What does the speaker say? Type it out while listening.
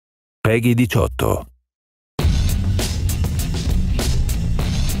PEGI 18.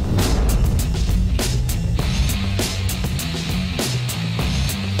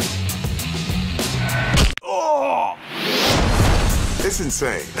 It's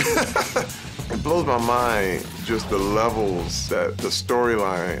insane. It blows my mind just the levels that the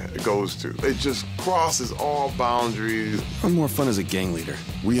storyline goes to. It just crosses all boundaries. I'm more fun as a gang leader.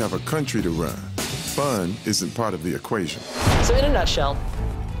 We have a country to run. Fun isn't part of the equation. So in a nutshell,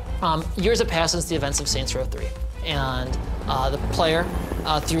 years have passed since the events of Saints Row 3. And the player,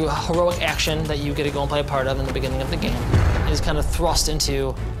 through heroic action that you get to go and play a part of in the beginning of the game, is kind of thrust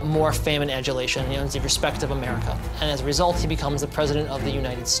into more fame and adulation, the respect of America. And as a result, he becomes the President of the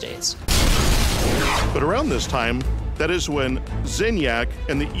United States. But around this time, that is when Zinyak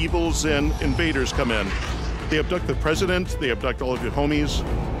and the evil Zin invaders come in. They abduct the president, they abduct all of your homies.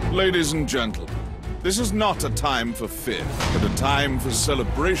 Ladies and gentlemen, this is not a time for fear, but a time for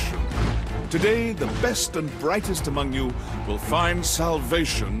celebration. Today, the best and brightest among you will find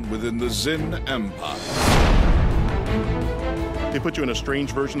salvation within the Zin Empire. They put you in a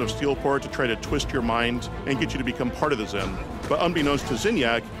strange version of Steelport to try to twist your mind and get you to become part of the Zin. But unbeknownst to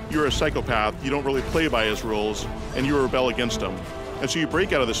Zinyak, you're a psychopath, you don't really play by his rules, and you rebel against him. And so you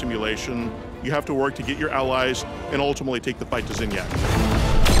break out of the simulation, you have to work to get your allies, and ultimately take the fight to Zinyak.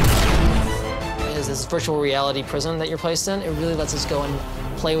 As this virtual reality prison that you're placed in, it really lets us go and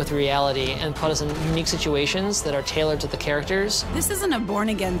play with reality and put us in unique situations that are tailored to the characters. This isn't a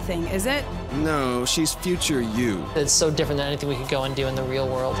born-again thing, is it? No, she's future you. It's so different than anything we could go and do in the real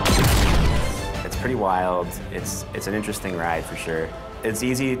world. It's pretty wild. It's an interesting ride for sure. It's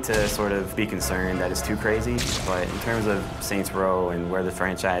easy to sort of be concerned that it's too crazy, but in terms of Saints Row and where the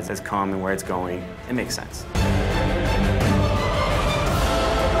franchise has come and where it's going, it makes sense.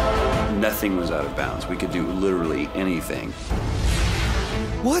 Nothing was out of bounds. We could do literally anything.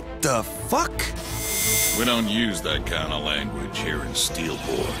 What the fuck? We don't use that kind of language here in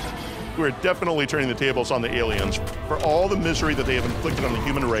Steelport. We're definitely turning the tables on the aliens. For all the misery that they have inflicted on the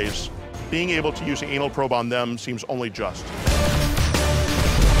human race, being able to use an anal probe on them seems only just.